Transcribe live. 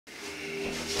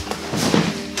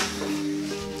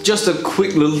Just a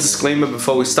quick little disclaimer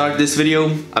before we start this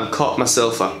video. I've caught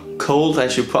myself a cold,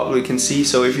 as you probably can see,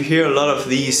 so if you hear a lot of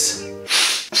these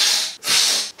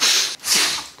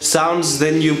sounds,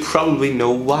 then you probably know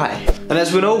why. And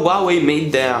as we know, Huawei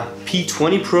made their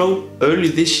P20 Pro early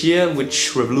this year,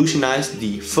 which revolutionized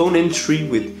the phone industry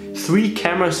with 3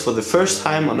 cameras for the first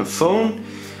time on a phone,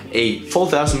 a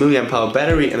 4000 mAh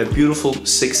battery and a beautiful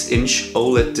 6-inch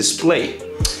OLED display.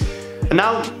 And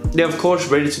now they're of course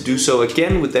ready to do so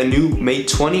again with their new Mate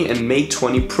 20 and Mate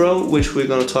 20 Pro, which we're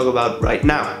going to talk about right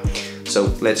now.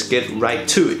 So let's get right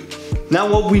to it. Now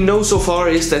what we know so far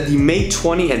is that the Mate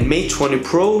 20 and Mate 20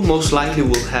 Pro most likely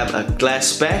will have a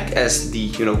glass back as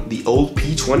the old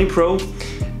P20 Pro,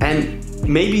 and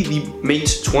maybe the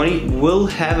Mate 20 will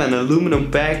have an aluminum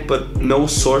back, but no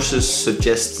sources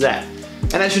suggest that.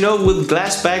 And as you know, with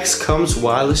glass backs comes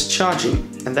wireless charging,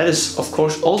 and that is of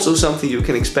course also something you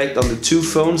can expect on the 2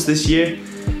 phones this year,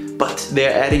 but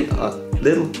they're adding a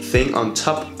little thing on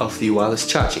top of the wireless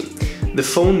charging. The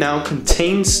phone now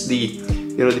contains the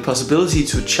possibility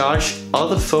to charge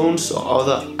other phones or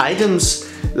other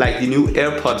items, like the new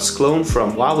AirPods clone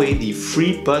from Huawei, the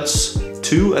FreeBuds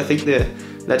 2, I think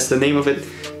that's the name of it.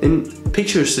 And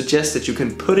pictures suggest that you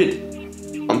can put it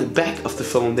on the back of the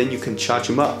phone, then you can charge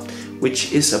them up,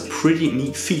 which is a pretty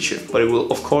neat feature, but it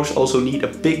will of course also need a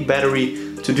big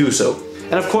battery to do so.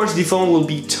 And of course the phone will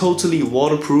be totally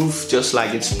waterproof, just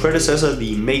like its predecessor,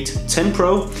 the Mate 10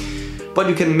 Pro, but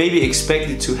you can maybe expect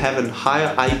it to have a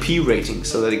higher IP rating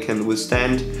so that it can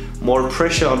withstand more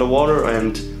pressure on the water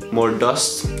and more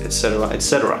dust, etc,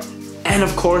 etc. And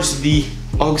of course the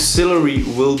auxiliary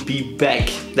will be back.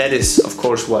 That is of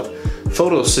course what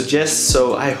photos suggest,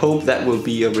 so I hope that will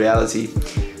be a reality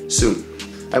soon.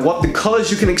 And what the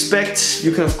colors you can expect,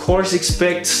 you can of course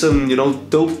expect some,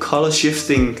 dope color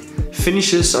shifting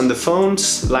finishes on the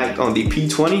phones, like on the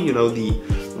P20,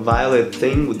 the violet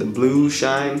thing with the blue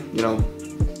shine,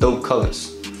 dope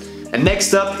colors. And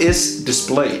next up is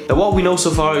display. And what we know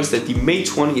so far is that the Mate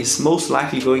 20 is most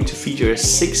likely going to feature a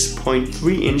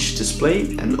 6.3-inch display,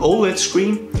 an OLED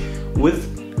screen with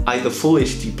either Full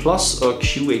HD Plus or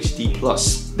QHD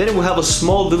Plus. Then it will have a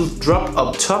small little drop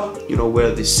up top,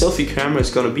 where the selfie camera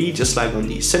is gonna be, just like on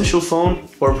the Essential phone,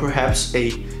 or perhaps a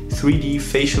 3D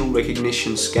facial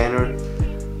recognition scanner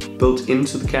built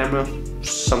into the camera,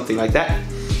 something like that.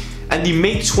 And the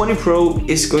Mate 20 Pro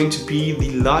is going to be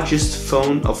the largest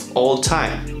phone of all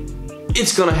time.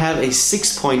 It's gonna have a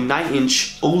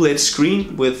 6.9-inch OLED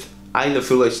screen with either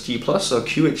Full HD Plus or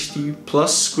QHD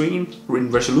Plus screen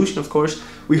in resolution, of course.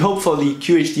 We hope for the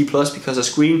QHD Plus because a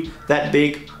screen that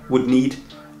big would need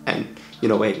a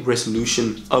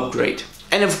resolution upgrade.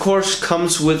 And of course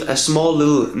comes with a small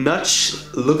little notch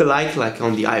look-alike like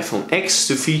on the iPhone X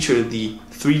to feature the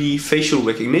 3D facial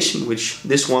recognition, which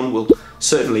this one will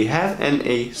certainly have, and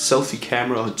a selfie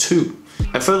camera or 2.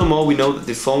 And furthermore, we know that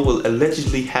the phone will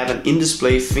allegedly have an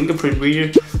in-display fingerprint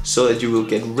reader, so that you will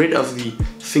get rid of the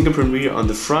fingerprint reader on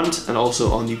the front and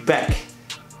also on the back.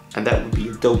 And that would be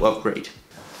a dope upgrade.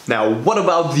 Now, what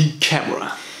about the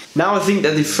camera? Now I think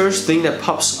that the first thing that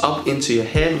pops up into your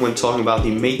head when talking about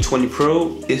the Mate 20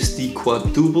 Pro is the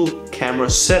quadruple camera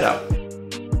setup.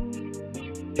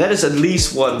 That is at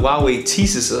least what Huawei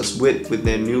teases us with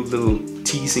their new little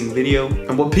teasing video.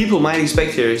 And what people might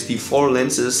expect here is the 4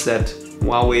 lenses that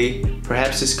Huawei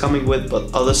perhaps is coming with,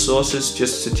 but other sources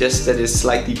just suggest that it's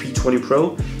like the P20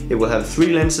 Pro. It will have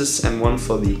 3 lenses and one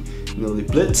for the the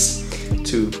blitz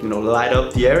to light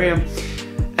up the area,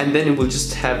 and then it will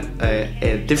just have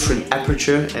a different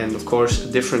aperture and of course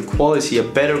a different quality, a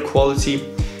better quality,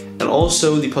 and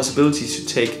also the possibility to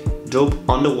take dope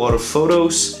underwater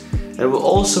photos. And it will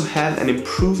also have an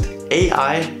improved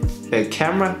AI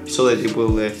camera, so that it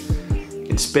will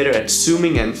it's better at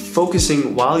zooming and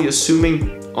focusing while you're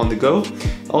zooming on the go.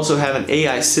 Also have an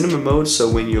AI cinema mode, so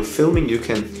when you're filming you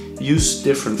can use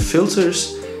different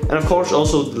filters. And of course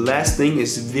also the last thing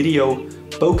is video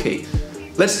bokeh.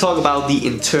 Let's talk about the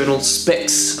internal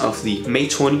specs of the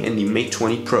Mate 20 and the Mate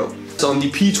 20 Pro. So on the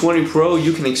P20 Pro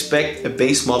you can expect a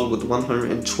base model with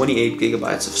 128 GB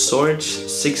of storage,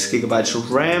 6 GB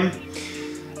of RAM.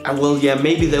 And well, yeah,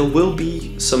 maybe there will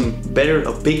be some better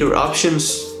or bigger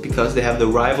options because they have the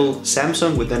rival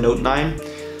Samsung with their Note 9.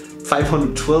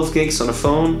 512 gigs on a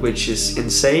phone, which is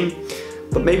insane.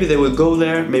 But maybe they will go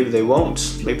there, maybe they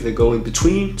won't. Maybe they go in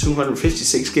between,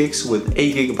 256 gigs with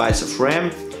 8 GB of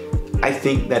RAM. I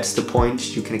think that's the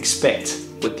point you can expect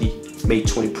with the Mate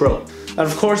 20 Pro. And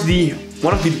of course,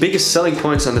 one of the biggest selling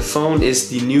points on the phone is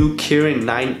the new Kirin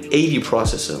 980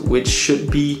 processor, which should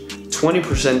be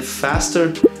 20%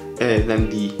 faster than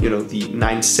the the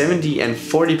 970 and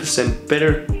 40%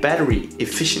 better battery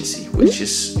efficiency, which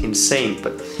is insane.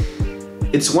 But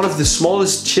it's one of the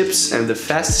smallest chips and the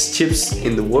fastest chips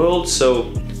in the world,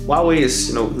 so Huawei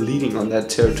is leading on that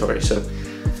territory. So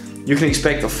you can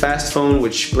expect a fast phone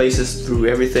which blazes through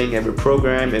everything, every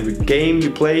program, every game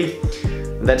you play.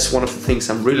 That's one of the things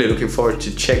I'm really looking forward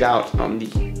to check out on the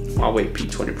Huawei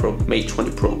P20 Pro, Mate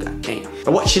 20 Pro, goddamn.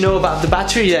 Now what you know about the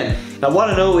battery then? Now what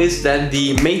I know is that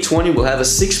the Mate 20 will have a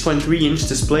 6.3-inch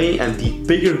display and the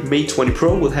bigger Mate 20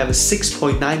 Pro will have a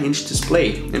 6.9-inch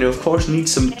display. And you of course need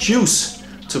some juice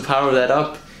to power that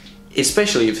up,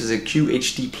 especially if it's a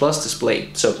QHD Plus display.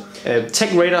 So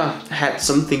Tech Radar had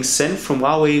something sent from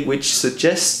Huawei which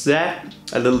suggests that,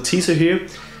 a little teaser here,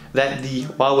 that the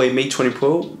Huawei Mate 20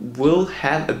 Pro will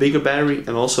have a bigger battery, and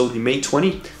also the Mate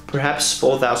 20, perhaps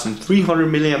 4,300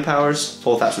 milliamp hours,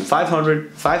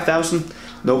 4,500, 5,000,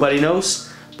 nobody knows,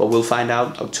 but we'll find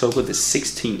out October the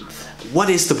 16th. What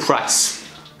is the price?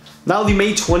 Now the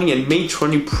Mate 20 and Mate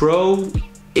 20 Pro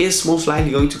is most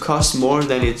likely going to cost more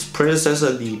than its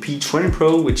predecessor, the P20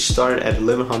 Pro, which started at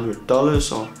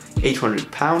 $1,100 or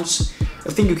 800 pounds. I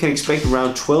think you can expect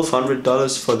around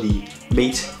 $1,200 for the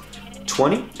Mate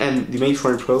 20, and the Mate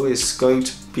 20 Pro is going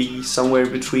to be somewhere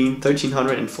between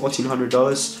 $1,300 and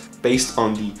 $1,400 based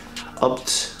on the upped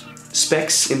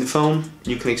specs in the phone.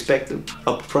 You can expect an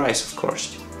upped price, of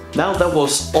course. Now that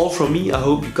was all from me. I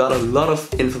hope you got a lot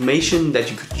of information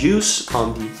that you could use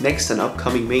on the next and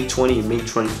upcoming Mate 20 and Mate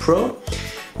 20 Pro.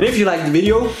 And if you liked the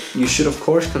video, you should of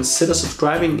course consider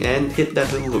subscribing and hit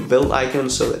that little bell icon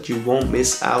so that you won't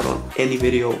miss out on any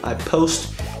video I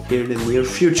post here in the near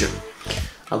future.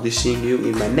 I'll be seeing you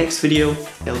in my next video.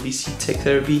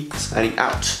 LBCtechtherapy signing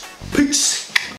out. Peace!